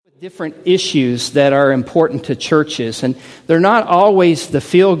different issues that are important to churches, and they're not always the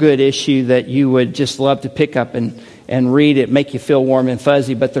feel-good issue that you would just love to pick up and read it, make you feel warm and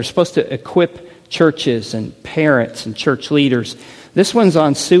fuzzy, but they're supposed to equip churches and parents and church leaders. This one's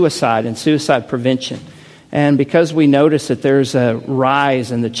on suicide and suicide prevention, and because we notice that there's a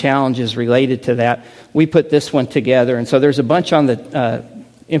rise in the challenges related to that, we put this one together, and so there's a bunch on the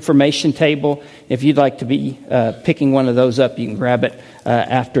information table. If you'd like to be picking one of those up, you can grab it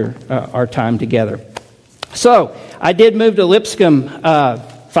after our time together. So, I did move to Lipscomb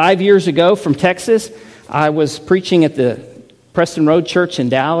 5 years ago from Texas. I was preaching at the Preston Road Church in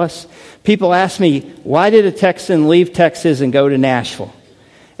Dallas. People ask me, why did a Texan leave Texas and go to Nashville?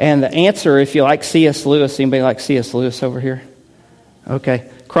 And the answer, if you like C.S. Lewis, anybody like C.S. Lewis over here?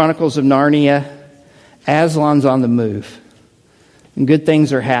 Okay. Chronicles of Narnia, Aslan's on the move. And good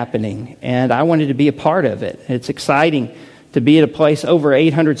things are happening, and I wanted to be a part of it. It's exciting to be at a place. Over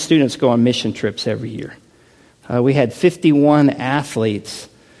 800 students go on mission trips every year. We had 51 athletes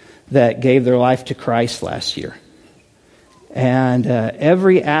that gave their life to Christ last year. And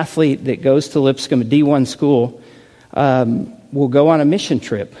every athlete that goes to Lipscomb, a D1 school, will go on a mission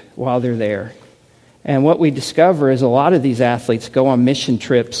trip while they're there. And what we discover is a lot of these athletes go on mission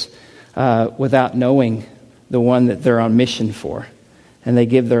trips without knowing the one that they're on mission for. And they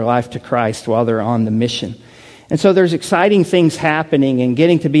give their life to Christ while they're on the mission. And so there's exciting things happening, and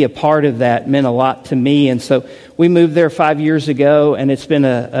getting to be a part of that meant a lot to me. And so we moved there 5 years ago, and it's been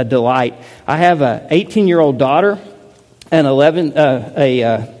a delight. I have an 18-year-old daughter and a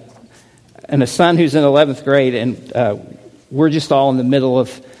son who's in 11th grade, and we're just all in the middle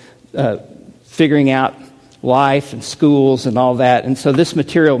of figuring out life and schools and all that. And so this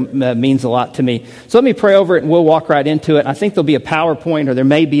material means a lot to me. So let me pray over it and we'll walk right into it. I think there'll be a PowerPoint, or there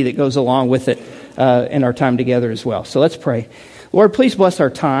may be, that goes along with it in our time together as well. So let's pray. Lord, please bless our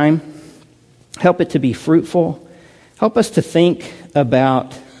time. Help it to be fruitful. Help us to think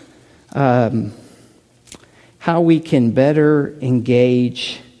about how we can better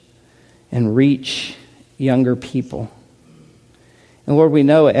engage and reach younger people. And Lord, we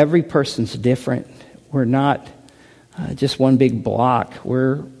know every person's different. We're not just one big block.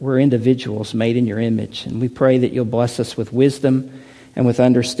 We're individuals made in your image. And we pray that you'll bless us with wisdom and with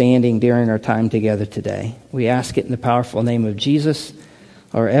understanding during our time together today. We ask it in the powerful name of Jesus,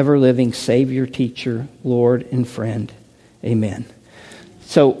 our ever-living Savior, teacher, Lord, and friend. Amen.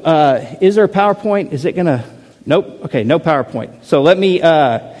 So is there a PowerPoint? Is it going to... Nope. Okay, no PowerPoint. So let me...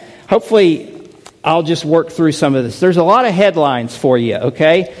 hopefully, I'll just work through some of this. There's a lot of headlines for you,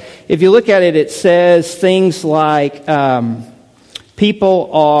 okay? If you look at it, it says things like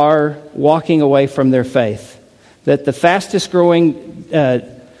people are walking away from their faith. That the fastest growing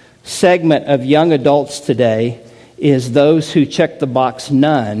segment of young adults today is those who check the box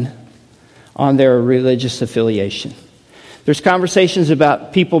none on their religious affiliation. There's conversations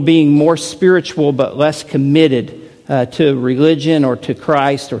about people being more spiritual but less committed to religion or to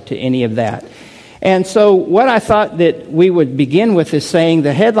Christ or to any of that. And so what I thought that we would begin with is saying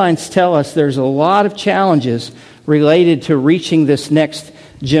the headlines tell us there's a lot of challenges related to reaching this next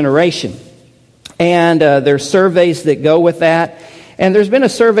generation. And there's surveys that go with that. And there's been a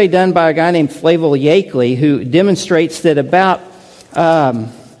survey done by a guy named Flavel Yakeley who demonstrates that about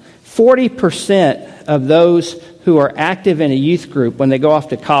 40% of those who are active in a youth group when they go off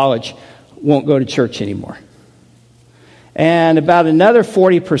to college won't go to church anymore. And about another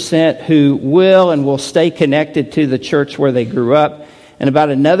 40% who will stay connected to the church where they grew up. And about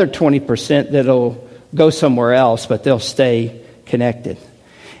another 20% that'll go somewhere else, but they'll stay connected.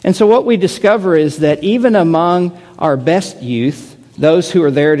 And so what we discover is that even among our best youth, those who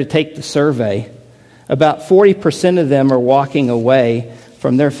are there to take the survey, about 40% of them are walking away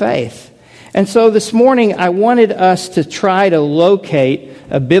from their faith. And so this morning, I wanted us to try to locate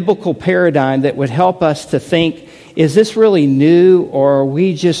a biblical paradigm that would help us to think, is this really new, or are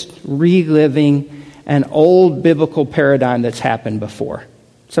we just reliving an old biblical paradigm that's happened before?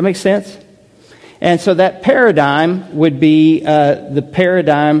 Does that make sense? And so that paradigm would be the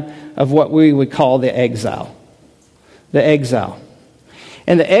paradigm of what we would call the exile. The exile.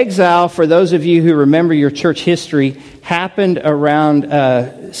 And the exile, for those of you who remember your church history, happened around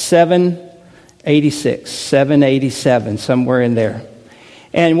 786, 787, somewhere in there.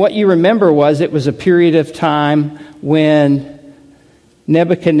 And what you remember was it was a period of time when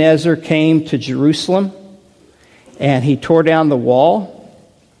Nebuchadnezzar came to Jerusalem and he tore down the wall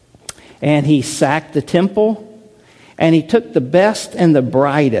and he sacked the temple and he took the best and the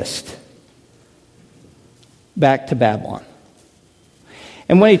brightest back to Babylon.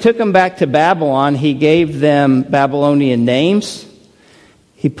 And when he took them back to Babylon, he gave them Babylonian names.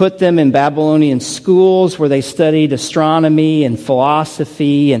 He put them in Babylonian schools where they studied astronomy and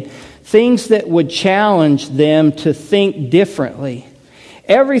philosophy and things that would challenge them to think differently.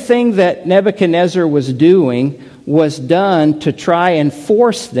 Everything that Nebuchadnezzar was doing was done to try and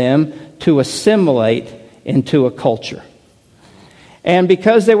force them to assimilate into a culture. And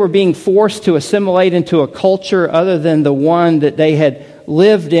because they were being forced to assimilate into a culture other than the one that they had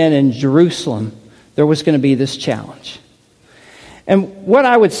lived in Jerusalem, there was going to be this challenge. And what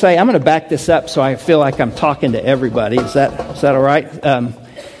I would say, I'm going to back this up so I feel like I'm talking to everybody. Is that all right?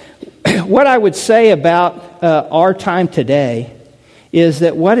 What I would say about our time today is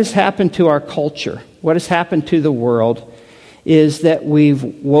that what has happened to our culture, what has happened to the world, is that we've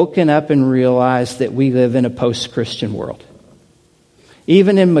woken up and realized that we live in a post-Christian world.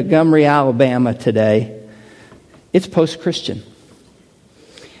 Even in Montgomery, Alabama today, it's post-Christian.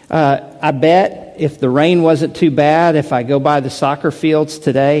 I bet if the rain wasn't too bad, if I go by the soccer fields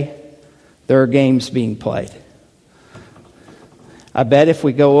today, there are games being played. I bet if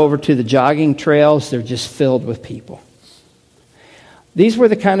we go over to the jogging trails, they're just filled with people. These were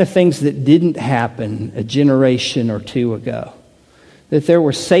the kind of things that didn't happen a generation or two ago. That there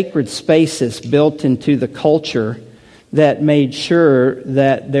were sacred spaces built into the culture that made sure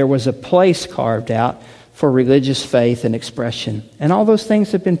that there was a place carved out for religious faith and expression. And all those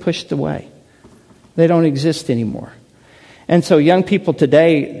things have been pushed away. They don't exist anymore. And so young people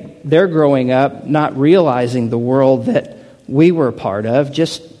today, they're growing up not realizing the world that we were a part of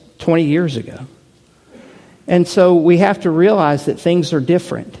just 20 years ago. And so we have to realize that things are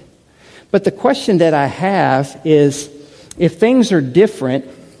different. But the question that I have is, if things are different,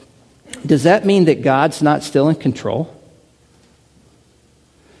 does that mean that God's not still in control?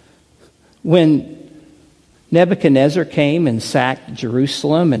 When Nebuchadnezzar came and sacked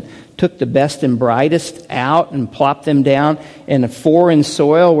Jerusalem and took the best and brightest out and plopped them down in a foreign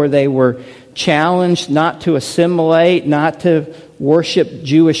soil where they were challenged not to assimilate, not to worship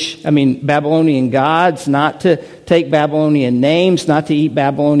Babylonian gods, not to take Babylonian names, not to eat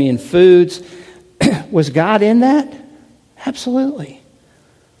Babylonian foods. Was God in that? Absolutely.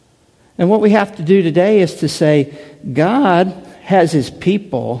 And what we have to do today is to say, God has His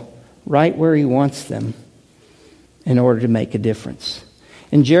people right where He wants them in order to make a difference.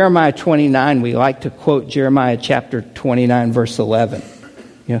 In Jeremiah 29, we like to quote Jeremiah chapter 29, verse 11.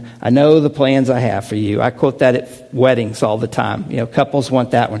 I know the plans I have for you. I quote that at weddings all the time. Couples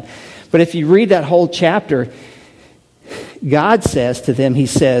want that one. But if you read that whole chapter, God says to them, He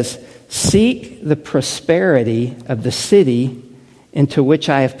says, seek the prosperity of the city into which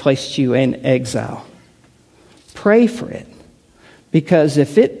I have placed you in exile. Pray for it, because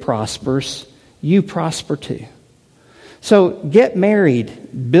if it prospers, you prosper too. So get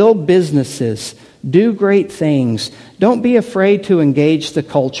married, build businesses, do great things. Don't be afraid to engage the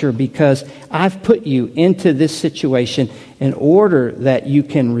culture, because I've put you into this situation in order that you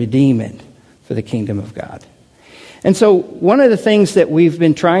can redeem it for the kingdom of God. And so one of the things that we've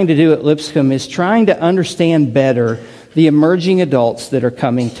been trying to do at Lipscomb is trying to understand better the emerging adults that are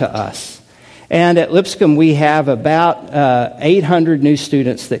coming to us. And at Lipscomb, we have about 800 new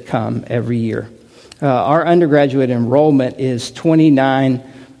students that come every year. Our undergraduate enrollment is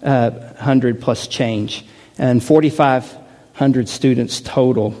 2,900 plus change, and 4,500 students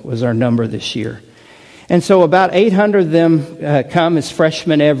total was our number this year. And so about 800 of them come as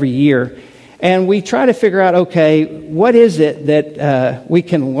freshmen every year, and we try to figure out, okay, what is it that we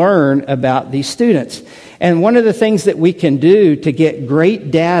can learn about these students? And one of the things that we can do to get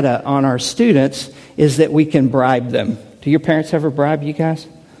great data on our students is that we can bribe them. Do your parents ever bribe you guys?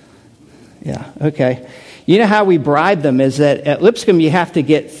 Yeah, okay. You know how we bribe them is that at Lipscomb you have to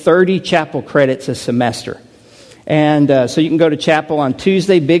get 30 chapel credits a semester. And so you can go to chapel on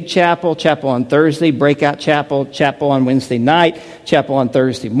Tuesday, big chapel, chapel on Thursday, breakout chapel, chapel on Wednesday night, chapel on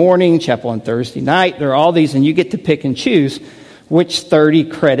Thursday morning, chapel on Thursday night. There are all these, and you get to pick and choose which 30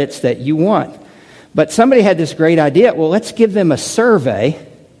 credits that you want. But somebody had this great idea. Well, let's give them a survey,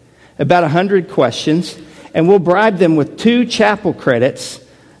 about 100 questions, and we'll bribe them with 2 chapel credits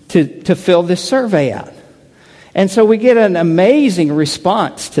to fill this survey out. And so we get an amazing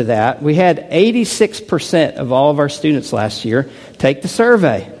response to that. We had 86% of all of our students last year take the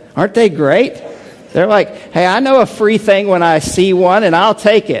survey. Aren't they great? They're like, hey, I know a free thing when I see one, and I'll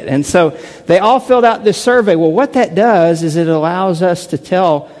take it. And so they all filled out this survey. Well, what that does is it allows us to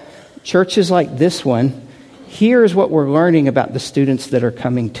tell churches like this one, here's what we're learning about the students that are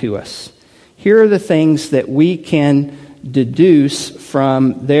coming to us. Here are the things that we can deduce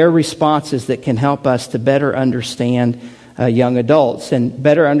from their responses that can help us to better understand young adults and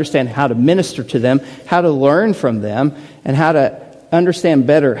better understand how to minister to them, how to learn from them, and how to understand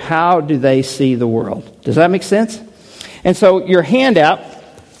better how do they see the world. Does that make sense? And so your handout,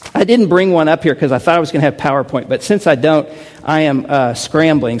 I didn't bring one up here because I thought I was going to have PowerPoint, but since I don't, I am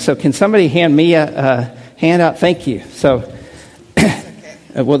scrambling. So can somebody hand me a handout? Thank you. So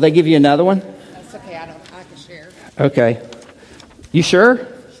will they give you another one? That's okay. I can share. Okay. You sure? Sure.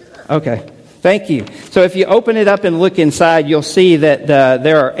 Okay. Thank you. So if you open it up and look inside, you'll see that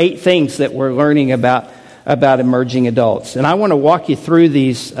there are 8 things that we're learning about emerging adults. And I want to walk you through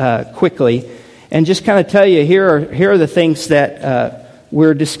these quickly and just kind of tell you here are the things that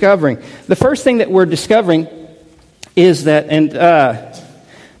we're discovering. The first thing that we're discovering is that, and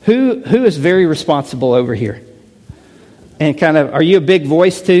who is very responsible over here? And kind of, are you a big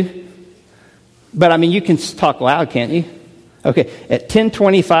voice too? But I mean, you can talk loud, can't you? Okay, at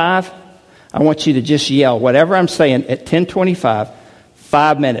 10:25, I want you to just yell whatever I'm saying at 10:25,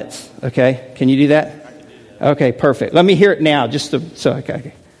 5 minutes. Okay, can you do that? I can do that. Okay, perfect. Let me hear it now,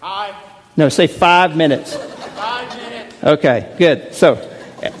 okay. 5. No, say 5 minutes. 5 minutes. Okay, good. So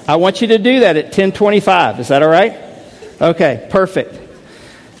I want you to do that at 10:25. Is that all right? Okay, perfect.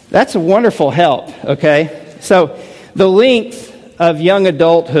 That's a wonderful help, okay? So the length of young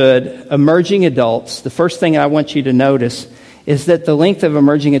adulthood, emerging adults, the first thing I want you to notice is that the length of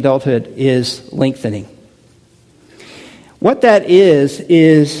emerging adulthood is lengthening. What that is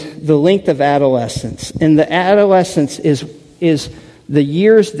the length of adolescence. And the adolescence is the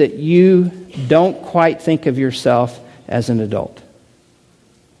years that you don't quite think of yourself as an adult.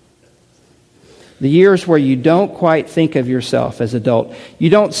 The years where you don't quite think of yourself as adult. You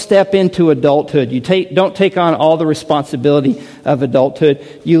don't step into adulthood. You don't take on all the responsibility of adulthood.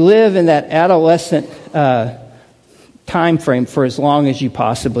 You live in that adolescent time frame for as long as you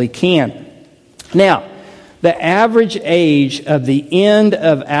possibly can. Now, the average age of the end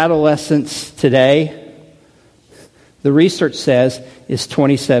of adolescence today, the research says, is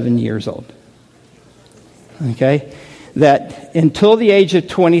 27 years old. Okay? That until the age of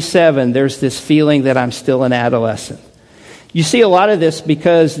 27, there's this feeling that I'm still an adolescent. You see a lot of this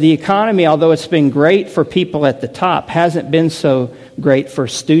because the economy, although it's been great for people at the top, hasn't been so great for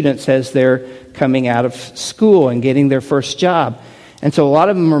students as they're coming out of school and getting their first job. And so a lot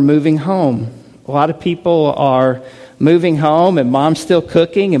of them are moving home. A lot of people are moving home and mom's still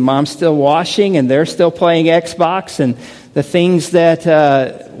cooking and mom's still washing and they're still playing Xbox and the things that,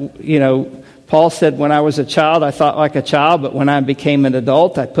 Paul said, when I was a child, I thought like a child, but when I became an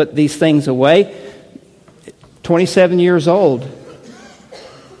adult, I put these things away. 27 years old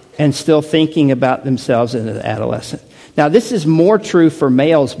and still thinking about themselves as an adolescent. Now, this is more true for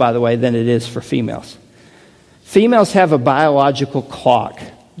males, by the way, than it is for females. Females have a biological clock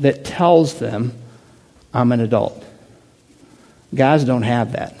that tells them, I'm an adult. Guys don't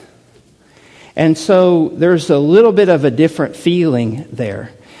have that. And so there's a little bit of a different feeling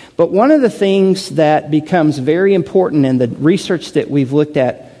there. But one of the things that becomes very important in the research that we've looked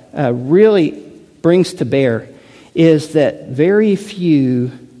at really brings to bear is that very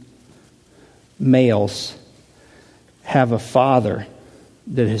few males have a father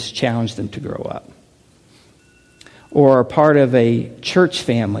that has challenged them to grow up, or are part of a church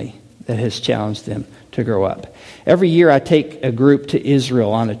family that has challenged them to grow up. Every year I take a group to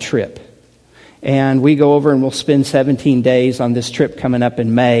Israel on a trip. And we go over and we'll spend 17 days on this trip coming up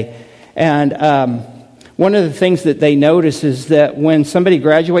in May. And one of the things that they notice is that when somebody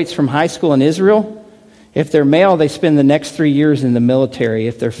graduates from high school in Israel, if they're male, they spend the next 3 years in the military.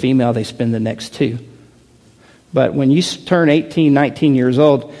 If they're female, they spend the next 2. But when you turn 18, 19 years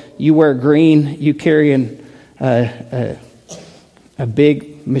old, you wear green, you carry a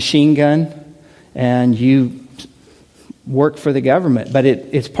big machine gun, and you work for the government. But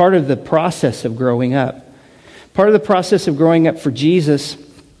it's part of the process of growing up. Part of the process of growing up for Jesus,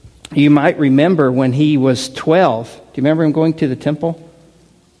 you might remember when he was 12. Do you remember him going to the temple?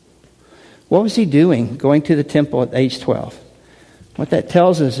 What was he doing going to the temple at age 12? What that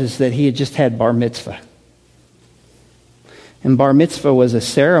tells us is that he had just had bar mitzvah. And bar mitzvah was a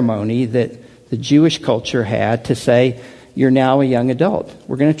ceremony that the Jewish culture had to say, you're now a young adult.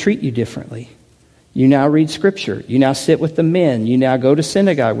 We're going to treat you differently. You now read Scripture. You now sit with the men. You now go to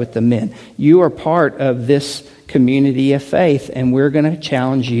synagogue with the men. You are part of this community of faith, and we're going to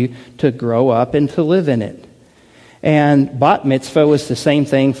challenge you to grow up and to live in it. And bat mitzvah was the same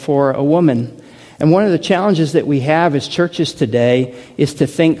thing for a woman. And one of the challenges that we have as churches today is to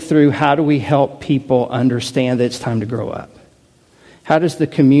think through how do we help people understand that it's time to grow up. How does the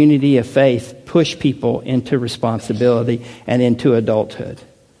community of faith push people into responsibility and into adulthood?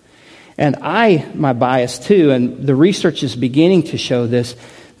 And my bias too, and the research is beginning to show this,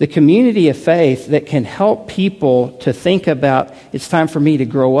 the community of faith that can help people to think about, it's time for me to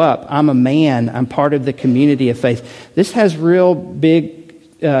grow up. I'm a man. I'm part of the community of faith. This has real big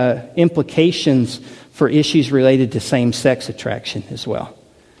implications for issues related to same-sex attraction as well.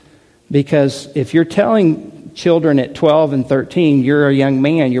 Because if you're telling children at 12 and 13, you're a young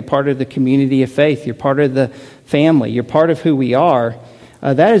man, you're part of the community of faith, you're part of the family, you're part of who we are,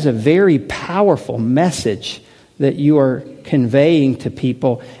 that is a very powerful message that you are conveying to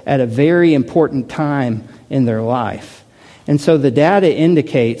people at a very important time in their life. And so the data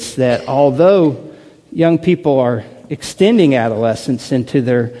indicates that although young people are extending adolescence into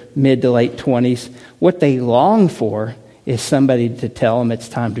their mid to late 20s, what they long for is somebody to tell them it's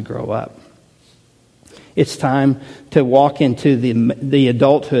time to grow up. It's time to walk into the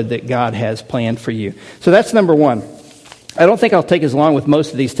adulthood that God has planned for you. So that's number one. I don't think I'll take as long with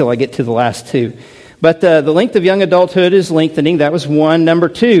most of these till I get to the last two. But the length of young adulthood is lengthening. That was one. Number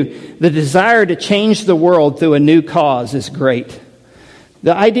two, the desire to change the world through a new cause is great.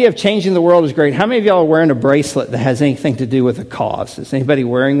 The idea of changing the world is great. How many of y'all are wearing a bracelet that has anything to do with a cause? Is anybody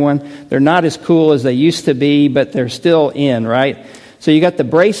wearing one? They're not as cool as they used to be, but they're still in, right? So you got the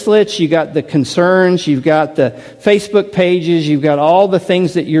bracelets, you got the concerns, you've got the Facebook pages, you've got all the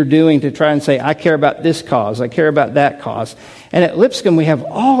things that you're doing to try and say, I care about this cause, I care about that cause. And at Lipscomb, we have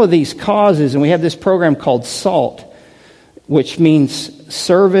all of these causes, and we have this program called SALT, which means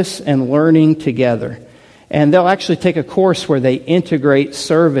service and learning together. And they'll actually take a course where they integrate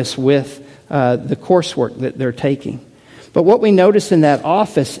service with the coursework that they're taking. But what we notice in that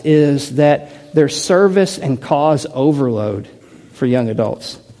office is that there's service and cause overload for young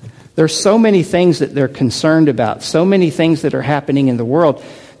adults. There's so many things that they're concerned about, so many things that are happening in the world,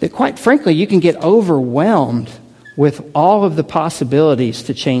 that quite frankly, you can get overwhelmed with all of the possibilities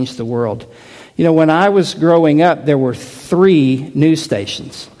to change the world. You know, when I was growing up, there were 3 news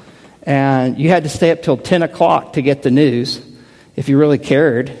stations. And you had to stay up till 10 o'clock to get the news, if you really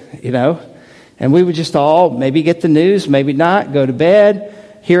cared, you know. And we would just all maybe get the news, maybe not, go to bed,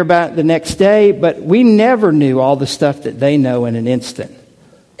 hear about it the next day. But we never knew all the stuff that they know in an instant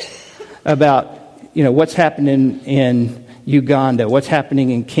about, you know, what's happening in Uganda, what's happening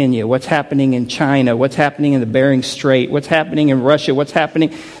in Kenya, what's happening in China, what's happening in the Bering Strait, what's happening in Russia, what's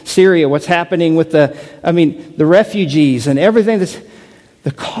happening in Syria, what's happening with the refugees and everything that's... The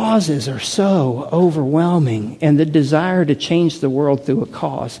causes are so overwhelming, and the desire to change the world through a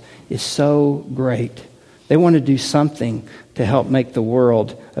cause is so great. They want to do something to help make the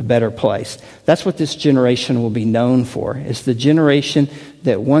world a better place. That's what this generation will be known for, is the generation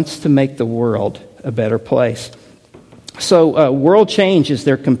that wants to make the world a better place. So world change is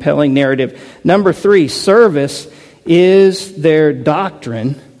their compelling narrative. Number 3, service is their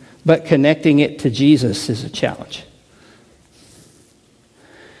doctrine, but connecting it to Jesus is a challenge.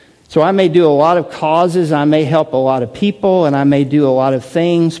 So I may do a lot of causes, I may help a lot of people, and I may do a lot of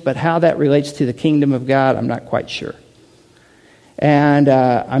things, but how that relates to the kingdom of God, I'm not quite sure. And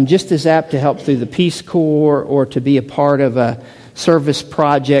I'm just as apt to help through the Peace Corps or to be a part of a service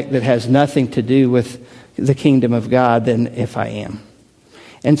project that has nothing to do with the kingdom of God than if I am.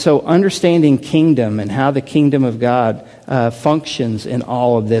 And so understanding kingdom and how the kingdom of God functions in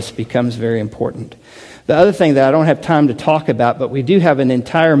all of this becomes very important. The other thing that I don't have time to talk about, but we do have an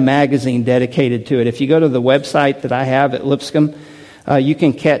entire magazine dedicated to it. If you go to the website that I have at Lipscomb, you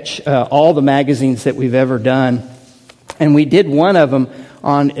can catch all the magazines that we've ever done. And we did one of them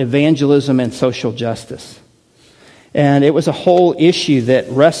on evangelism and social justice. And it was a whole issue that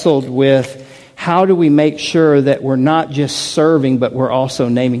wrestled with how do we make sure that we're not just serving, but we're also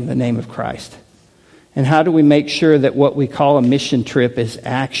naming the name of Christ. And how do we make sure that what we call a mission trip is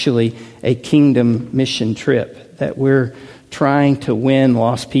actually a kingdom mission trip, that we're trying to win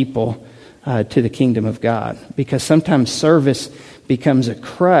lost people to the kingdom of God? Because sometimes service becomes a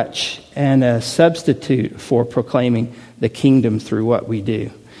crutch and a substitute for proclaiming the kingdom through what we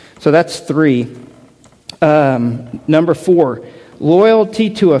do. So that's 3. Number 4,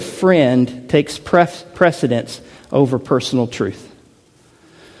 loyalty to a friend takes precedence over personal truth.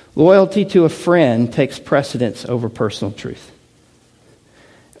 Loyalty to a friend takes precedence over personal truth.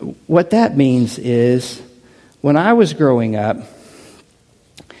 What that means is, when I was growing up,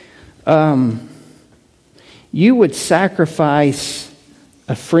 you would sacrifice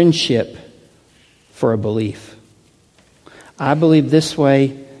a friendship for a belief. I believe this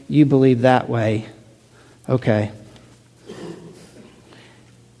way, you believe that way. Okay.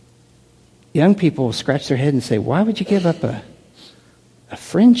 Young people will scratch their head and say, why would you give up a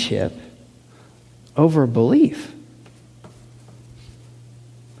friendship over a belief?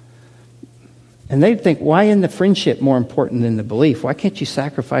 And they'd think, why isn't the friendship more important than the belief? Why can't you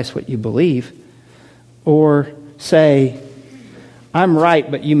sacrifice what you believe? Or say, I'm right,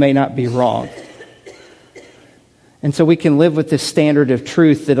 but you may not be wrong. And so we can live with this standard of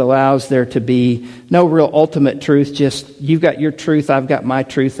truth that allows there to be no real ultimate truth, just you've got your truth, I've got my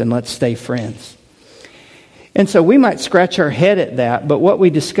truth, and let's stay friends. And so we might scratch our head at that, but what we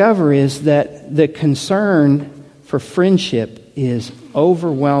discover is that the concern for friendship is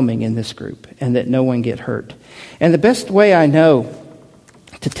overwhelming in this group, and that no one get hurt. And the best way I know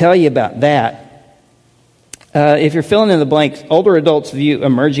to tell you about that, if you're filling in the blanks, older adults view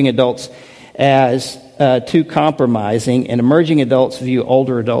emerging adults as too compromising, and emerging adults view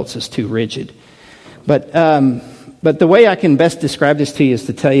older adults as too rigid. But the way I can best describe this to you is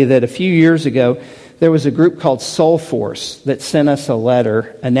to tell you that a few years ago, there was a group called Soul Force that sent us a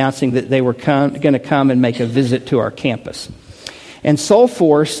letter announcing that they were going to come and make a visit to our campus. And Soul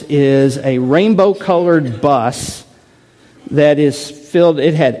Force is a rainbow-colored bus that is filled.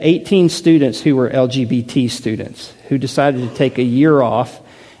 It had 18 students who were LGBT students who decided to take a year off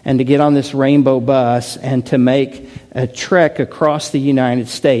and to get on this rainbow bus and to make a trek across the United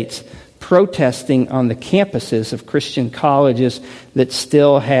States, protesting on the campuses of Christian colleges that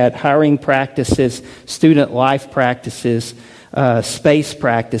still had hiring practices, student life practices, space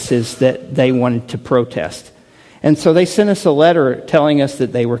practices that they wanted to protest. And so they sent us a letter telling us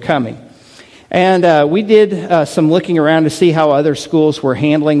that they were coming. And we did some looking around to see how other schools were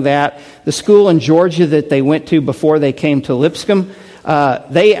handling that. The school in Georgia that they went to before they came to Lipscomb,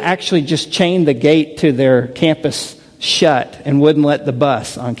 they actually just chained the gate to their campus shut and wouldn't let the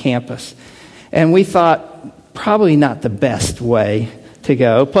bus on campus. And we thought, probably not the best way to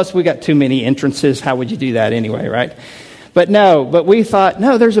go. Plus, we got too many entrances. How would you do that anyway, right? But we thought,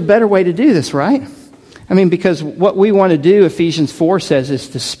 no, there's a better way to do this, right? I mean, because what we want to do, Ephesians 4 says, is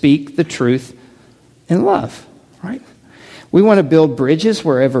to speak the truth in love, right? We want to build bridges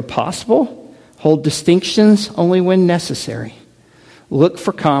wherever possible, hold distinctions only when necessary. Look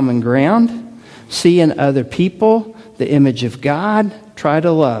for common ground, see in other people the image of God, try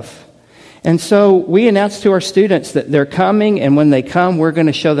to love. And so we announced to our students that they're coming, and when they come, we're going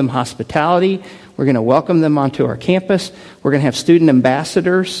to show them hospitality. We're going to welcome them onto our campus. We're going to have student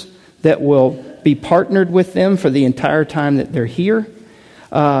ambassadors that will be partnered with them for the entire time that they're here.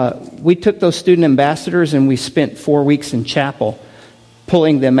 We took those student ambassadors and we spent 4 weeks in chapel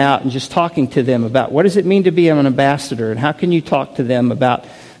pulling them out and just talking to them about what does it mean to be an ambassador and how can you talk to them about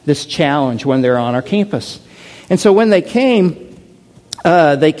this challenge when they're on our campus. And so when they came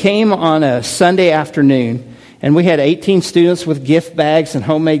on a Sunday afternoon, and we had 18 students with gift bags and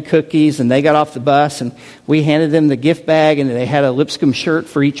homemade cookies, and they got off the bus, and we handed them the gift bag, and they had a Lipscomb shirt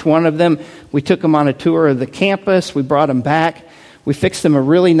for each one of them. We took them on a tour of the campus. We brought them back. We fixed them a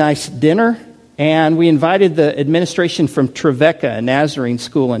really nice dinner, and we invited the administration from Trevecca, a Nazarene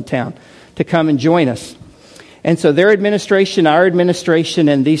school in town, to come and join us. And so their administration, our administration,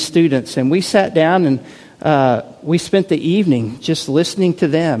 and these students, and we sat down and we spent the evening just listening to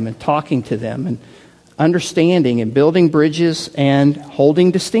them and talking to them and understanding and building bridges and holding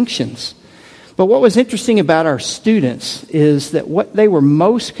distinctions. But what was interesting about our students is that what they were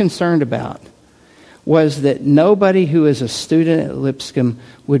most concerned about was that nobody who is a student at Lipscomb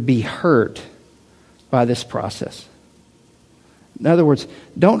would be hurt by this process. In other words,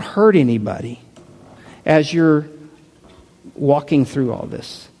 don't hurt anybody as you're walking through all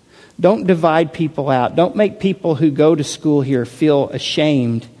this. Don't divide people out. Don't make people who go to school here feel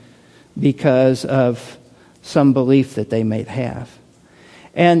ashamed because of some belief that they may have.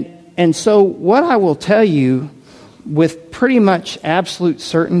 And so what I will tell you with pretty much absolute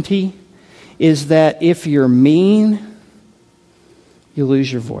certainty is that if you're mean, you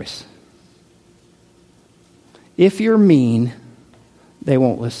lose your voice. If you're mean, they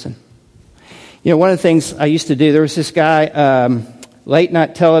won't listen. You know, one of the things I used to do, there was this guy, late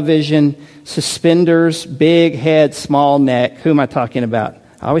night television, suspenders, big head, small neck. Who am I talking about?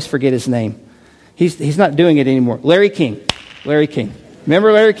 I always forget his name. He's not doing it anymore. Larry King. Larry King.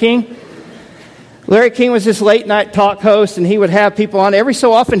 Remember Larry King? Larry King was this late night talk host, and he would have people on. Every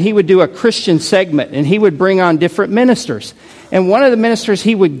so often he would do a Christian segment, and he would bring on different ministers. And one of the ministers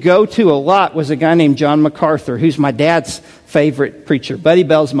he would go to a lot was a guy named John MacArthur, who's my dad's favorite preacher. Buddy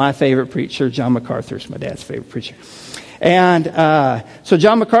Bell's my favorite preacher. John MacArthur's my dad's favorite preacher. And so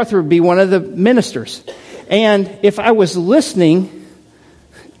John MacArthur would be one of the ministers. And if I was listening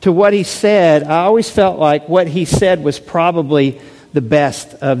to what he said, I always felt like what he said was probably the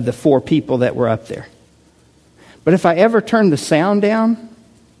best of the four people that were up there. But if I ever turned the sound down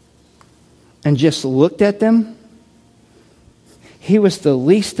and just looked at them, he was the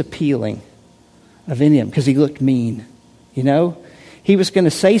least appealing of any of them because he looked mean, you know? He was going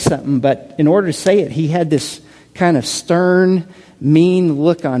to say something, but in order to say it, he had this kind of stern, mean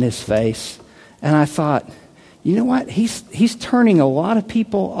look on his face. And I thought, you know what? He's turning a lot of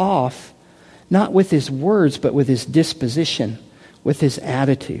people off, not with his words, but with his disposition, with his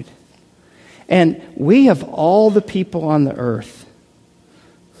attitude. And we, of all the people on the earth,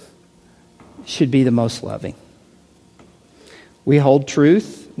 should be the most loving. We hold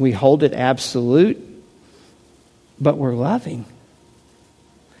truth, we hold it absolute, but we're loving.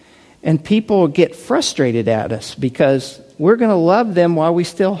 And people get frustrated at us because we're going to love them while we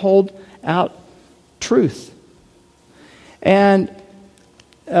still hold out truth. And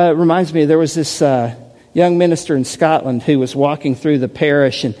it reminds me, there was this young minister in Scotland who was walking through the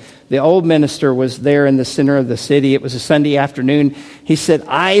parish, and the old minister was there in the center of the city. It was a Sunday afternoon. He said,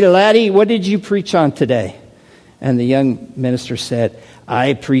 "Aye, laddie, what did you preach on today?" And the young minister said,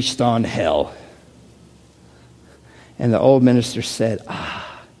 "I preached on hell." And the old minister said,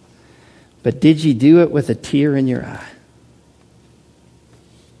 "But did you do it with a tear in your eye?"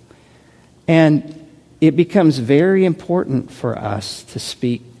 And it becomes very important for us to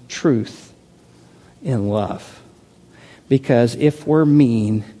speak truth in love. Because if we're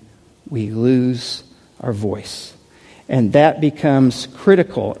mean, we lose our voice. And that becomes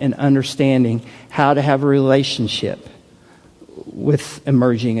critical in understanding how to have a relationship with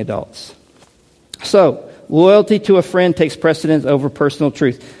emerging adults. So, loyalty to a friend takes precedence over personal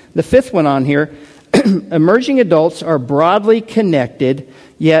truth. The fifth one on here, emerging adults are broadly connected,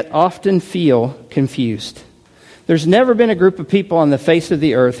 yet often feel confused. There's never been a group of people on the face of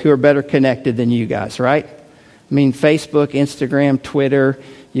the earth who are better connected than you guys, right? I mean, Facebook, Instagram, Twitter,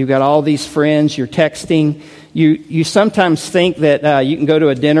 you've got all these friends, you're texting. You sometimes think that you can go to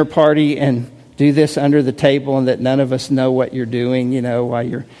a dinner party and do this under the table and that none of us know what you're doing, you know, while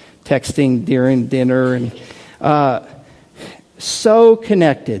you're texting during dinner. And so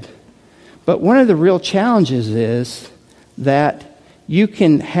connected. But one of the real challenges is that you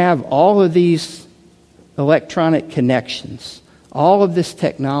can have all of these electronic connections, all of this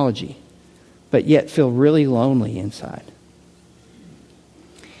technology, but yet feel really lonely inside.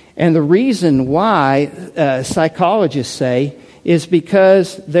 And the reason why psychologists say is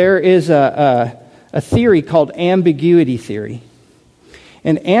because there is a theory called ambiguity theory.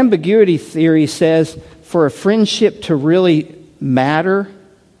 And ambiguity theory says for a friendship to really matter,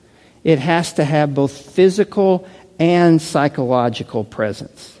 it has to have both physical and psychological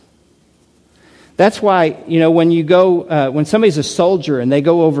presence. That's why, you know, when you go, when somebody's a soldier and they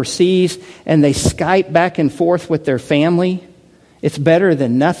go overseas and they Skype back and forth with their family, it's better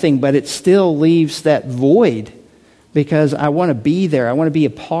than nothing, but it still leaves that void because I want to be there. I want to be a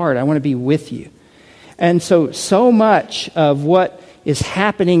part. I want to be with you. And so much of what is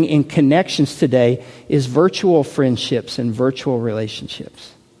happening in connections today is virtual friendships and virtual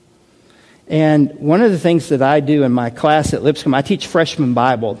relationships. And one of the things that I do in my class at Lipscomb, I teach freshman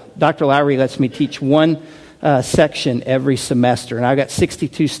Bible. Dr. Lowry lets me teach one section every semester. And I've got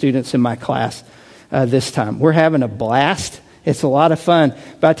 62 students in my class this time. We're having a blast. It's a lot of fun.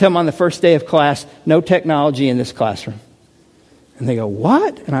 But I tell them on the first day of class, no technology in this classroom. And they go,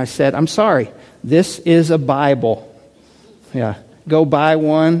 "What?" And I said, "I'm sorry. This is a Bible. Yeah. Go buy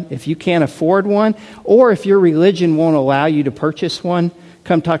one if you can't afford one. Or if your religion won't allow you to purchase one,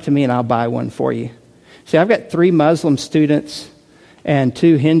 come talk to me and I'll buy one for you." See, I've got 3 Muslim students and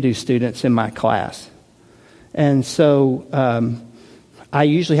 2 Hindu students in my class. And so I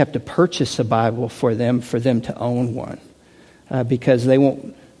usually have to purchase a Bible for them to own one. Because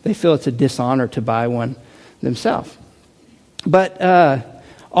they feel it's a dishonor to buy one themselves. But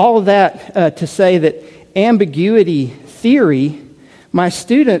all of that to say that ambiguity theory, my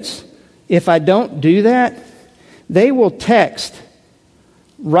students, if I don't do that, they will text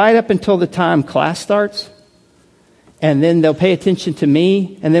right up until the time class starts, and then they'll pay attention to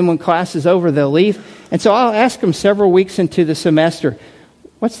me, and then when class is over, they'll leave. And so I'll ask them several weeks into the semester,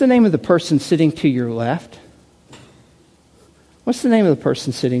 "What's the name of the person sitting to your left? What's the name of the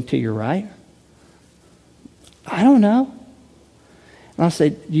person sitting to your right?" "I don't know." And I'll say,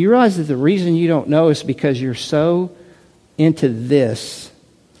 "Do you realize that the reason you don't know is because you're so into this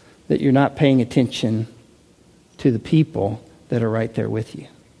that you're not paying attention to the people that are right there with you?"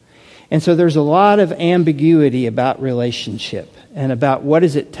 And so there's a lot of ambiguity about relationship and about what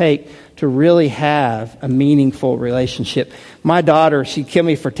does it take to really have a meaningful relationship. My daughter, she'd kill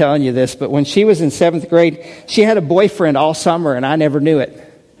me for telling you this, but when she was in 7th grade, she had a boyfriend all summer and I never knew it.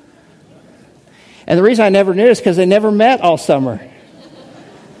 And the reason I never knew it is because they never met all summer.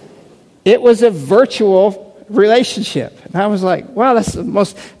 It was a virtual relationship. And I was like, wow, that's the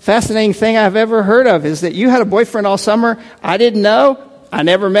most fascinating thing I've ever heard of, is that you had a boyfriend all summer. I didn't know. I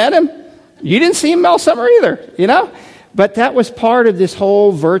never met him. You didn't see him all summer either, you know? But that was part of this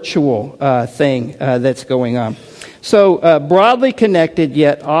whole virtual thing that's going on. So broadly connected,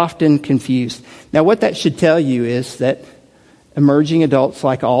 yet often confused. Now, what that should tell you is that emerging adults,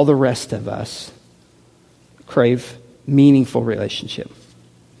 like all the rest of us, crave meaningful relationship,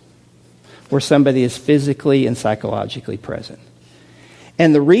 where somebody is physically and psychologically present.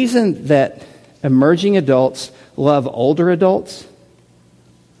 And the reason that emerging adults love older adults,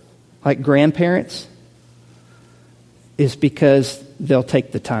 like grandparents, is because they'll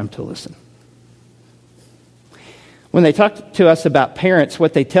take the time to listen. When they talk to us about parents,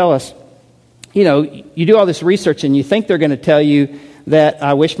 what they tell us, you know, you do all this research and you think they're going to tell you that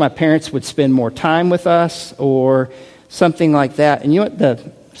I wish my parents would spend more time with us or something like that. And you know what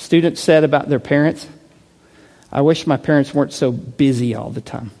the students said about their parents? I wish my parents weren't so busy all the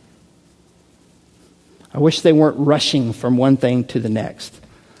time. I wish they weren't rushing from one thing to the next.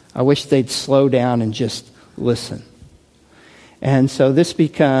 I wish they'd slow down and just listen. And so this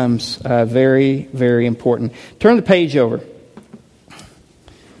becomes very, very important. Turn the page over.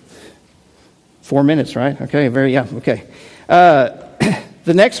 4 minutes, right? Okay, okay.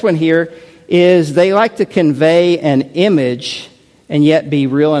 The next one here is they like to convey an image and yet be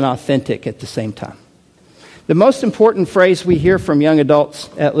real and authentic at the same time. The most important phrase we hear from young adults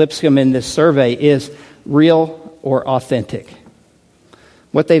at Lipscomb in this survey is real or authentic.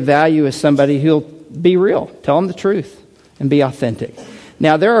 What they value is somebody who'll be real, tell them the truth, and be authentic.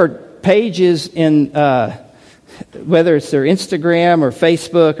 Now, there are pages in, whether it's their Instagram or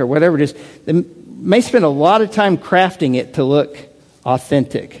Facebook or whatever it is, they may spend a lot of time crafting it to look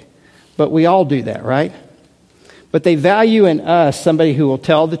authentic. But we all do that, right? But they value in us somebody who will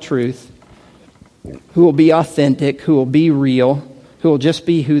tell the truth, who will be authentic, who will be real, who will just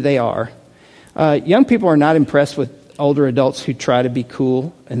be who they are. Young people are not impressed with older adults who try to be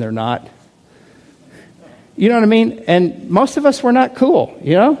cool and they're not. You know what I mean? And most of us were not cool,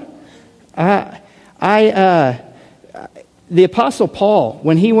 you know? The Apostle Paul,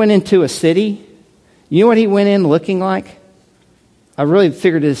 when he went into a city, you know what he went in looking like? I really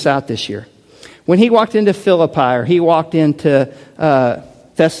figured this out this year. When he walked into Philippi or he walked into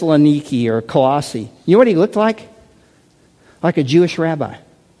Thessaloniki or Colossae, you know what he looked like? Like a Jewish rabbi.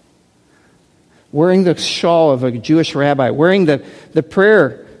 Wearing the shawl of a Jewish rabbi, wearing the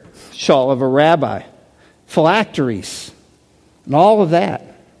prayer shawl of a rabbi, phylacteries, and all of that.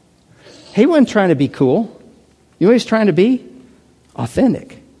 He wasn't trying to be cool. You know what he's trying to be?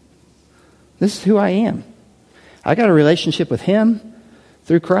 Authentic. This is who I am. I got a relationship with him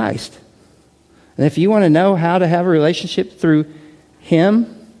through Christ. And if you want to know how to have a relationship through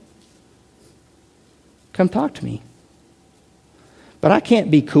him, come talk to me. But I can't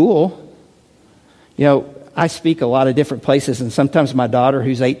be cool. You know, I speak a lot of different places, and sometimes my daughter,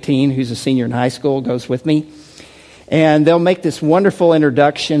 who's 18, who's a senior in high school, goes with me. And they'll make this wonderful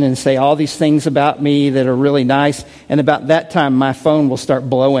introduction and say all these things about me that are really nice. And about that time, my phone will start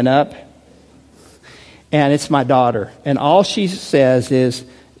blowing up. And it's my daughter. And all she says is,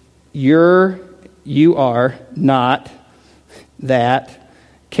 you are not that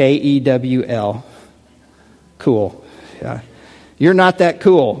Kewl. Cool. Yeah. You're not that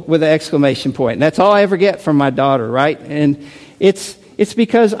cool, with an exclamation point. And that's all I ever get from my daughter, right? And it's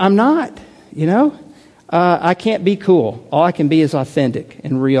because I'm not, you know. I can't be cool. All I can be is authentic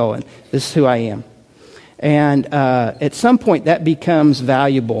and real, and this is who I am. And at some point that becomes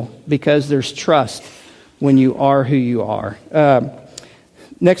valuable because there's trust when you are who you are.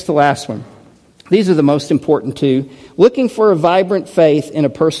 Next to last one. These are the most important two. Looking for a vibrant faith in a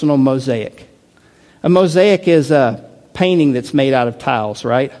personal mosaic. A mosaic is a painting that's made out of tiles,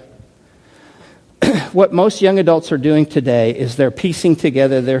 right? What most young adults are doing today is they're piecing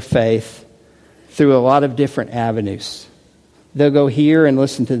together their faith through a lot of different avenues. They'll go here and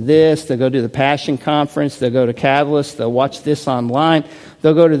listen to this. They'll go to the Passion Conference. They'll go to Catalyst. They'll watch this online.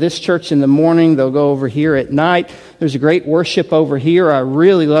 They'll go to this church in the morning. They'll go over here at night. There's a great worship over here. I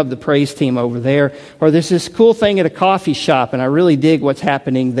really love the praise team over there. Or there's this cool thing at a coffee shop, and I really dig what's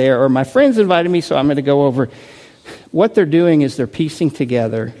happening there. Or my friends invited me, so I'm going to go over. What they're doing is they're piecing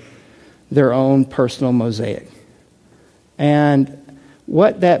together their own personal mosaic. And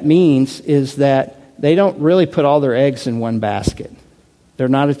what that means is that they don't really put all their eggs in one basket. They're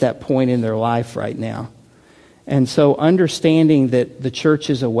not at that point in their life right now. And so understanding that the church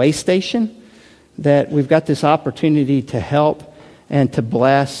is a way station, that we've got this opportunity to help and to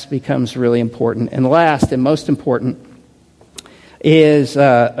bless becomes really important. And last and most important, is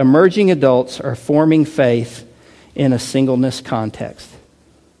emerging adults are forming faith in a singleness context.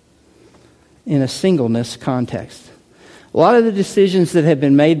 In a singleness context. A lot of the decisions that have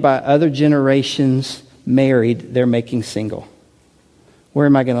been made by other generations married, they're making single. Where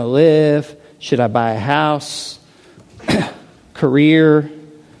am I going to live? Should I buy a house? Career?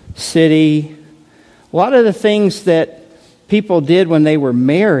 City? A lot of the things that people did when they were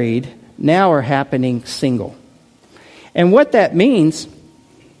married now are happening single. And what that means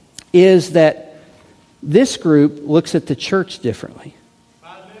is that this group looks at the church differently.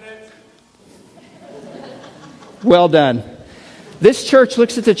 5 minutes. Well done. This church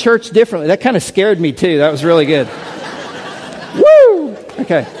looks at the church differently. That kind of scared me too. That was really good. Woo!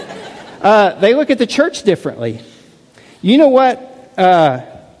 Okay. They look at the church differently. You know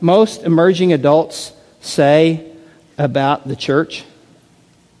what most emerging adults say about the church?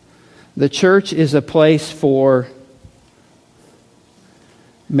 The church is a place for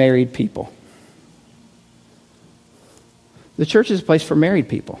married people. The church is a place for married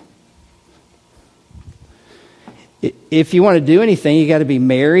people. If you want to do anything, you got to be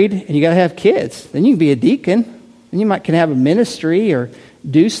married and you got to have kids. Then you can be a deacon. And you can have a ministry or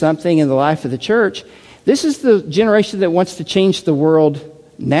do something in the life of the church. This is the generation that wants to change the world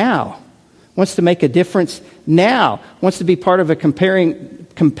now. Wants to make a difference now. Wants to be part of a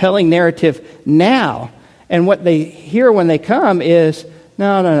compelling narrative now. And what they hear when they come is,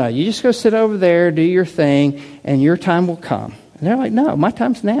 no. You just go sit over there, do your thing, and your time will come. And they're like, no, my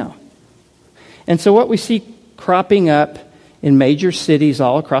time's now. And so what we see cropping up in major cities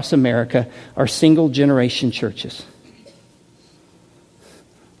all across America are single generation churches.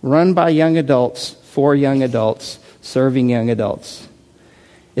 Run by young adults, for young adults, serving young adults.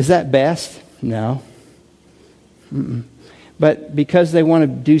 Is that best? No. But because they want to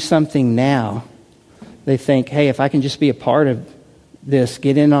do something now, they think, hey, if I can just be a part of this,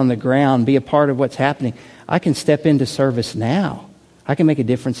 get in on the ground, be a part of what's happening, I can step into service now. I can make a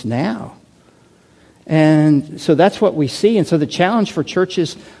difference now. And so that's what we see. And so the challenge for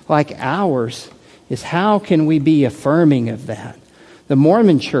churches like ours is how can we be affirming of that? The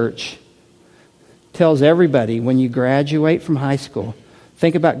Mormon Church tells everybody when you graduate from high school,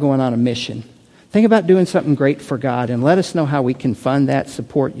 think about going on a mission. Think about doing something great for God and let us know how we can fund that,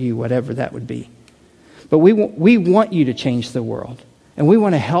 support you, whatever that would be. But we want you to change the world. And we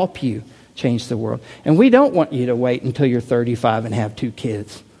want to help you change the world. And we don't want you to wait until you're 35 and have 2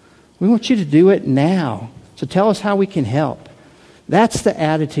 kids. We want you to do it now. So tell us how we can help. That's the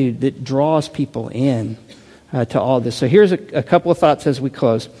attitude that draws people in to all this. So here's a couple of thoughts as we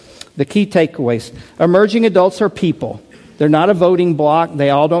close. The key takeaways. Emerging adults are people. They're not a voting block. They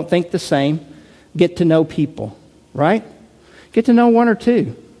all don't think the same. Get to know people, right? Get to know 1 or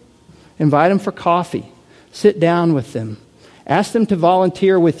 2. Invite them for coffee. Sit down with them. Ask them to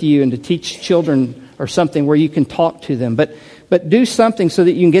volunteer with you and to teach children or something where you can talk to them. But do something so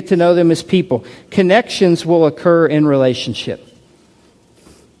that you can get to know them as people. Connections will occur in relationship.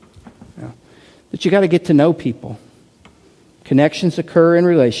 But you got to get to know people. Connections occur in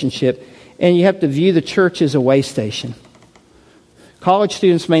relationship. And you have to view the church as a way station. College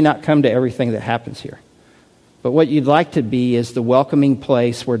students may not come to everything that happens here. But what you'd like to be is the welcoming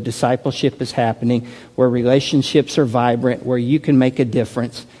place where discipleship is happening, where relationships are vibrant, where you can make a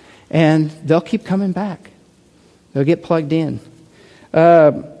difference. And they'll keep coming back. They'll get plugged in.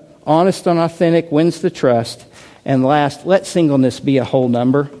 Honest and authentic wins the trust. And last, let singleness be a whole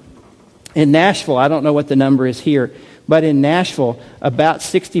number. In Nashville, I don't know what the number is here, but in Nashville, about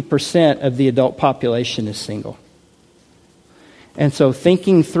 60% of the adult population is single. And so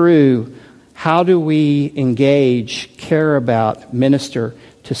thinking through how do we engage, care about, minister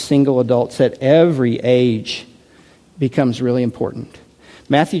to single adults at every age becomes really important.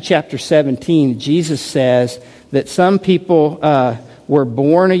 Matthew chapter 17, Jesus says that some people were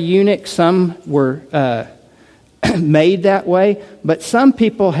born a eunuch, some were made that way, but some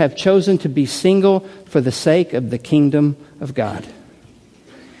people have chosen to be single for the sake of the kingdom of God.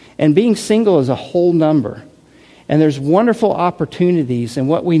 And being single is a whole number. And there's wonderful opportunities, and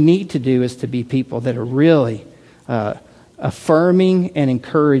what we need to do is to be people that are really affirming and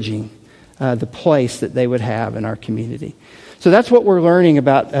encouraging the place that they would have in our community. So that's what we're learning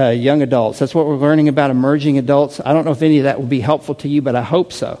about young adults. That's what we're learning about emerging adults. I don't know if any of that will be helpful to you, but I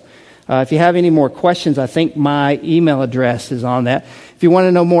hope so. If you have any more questions, I think my email address is on that. If you want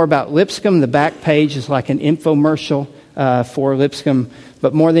to know more about Lipscomb, the back page is like an infomercial for Lipscomb.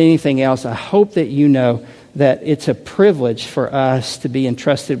 But more than anything else, I hope that you know that it's a privilege for us to be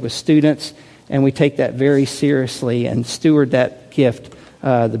entrusted with students, and we take that very seriously and steward that gift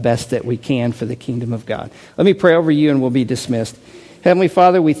the best that we can for the kingdom of God. Let me pray over you and we'll be dismissed. Heavenly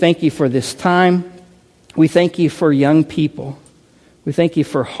Father, we thank you for this time. We thank you for young people. We thank you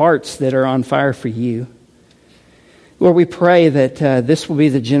for hearts that are on fire for you. Lord, we pray that this will be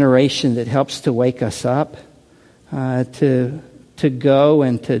the generation that helps to wake us up, to go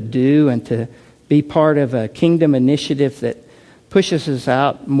and to do and to be part of a kingdom initiative that pushes us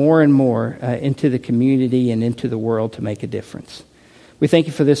out more and more into the community and into the world to make a difference. We thank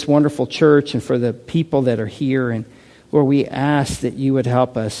you for this wonderful church and for the people that are here. And Lord, we ask that you would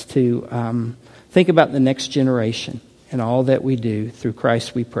help us to think about the next generation and all that we do. Through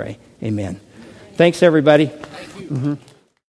Christ we pray. Amen. Thanks, everybody. Thank you. Mm-hmm.